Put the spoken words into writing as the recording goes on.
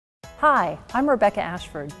Hi, I'm Rebecca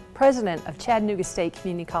Ashford, President of Chattanooga State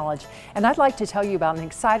Community College, and I'd like to tell you about an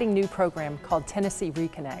exciting new program called Tennessee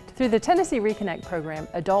Reconnect. Through the Tennessee Reconnect program,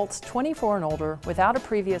 adults 24 and older without a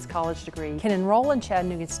previous college degree can enroll in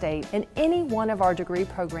Chattanooga State in any one of our degree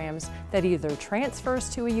programs that either transfers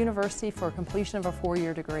to a university for completion of a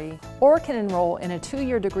 4-year degree or can enroll in a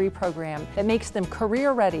 2-year degree program that makes them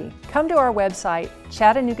career ready. Come to our website,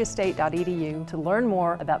 chattanoogastate.edu, to learn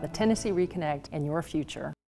more about the Tennessee Reconnect and your future.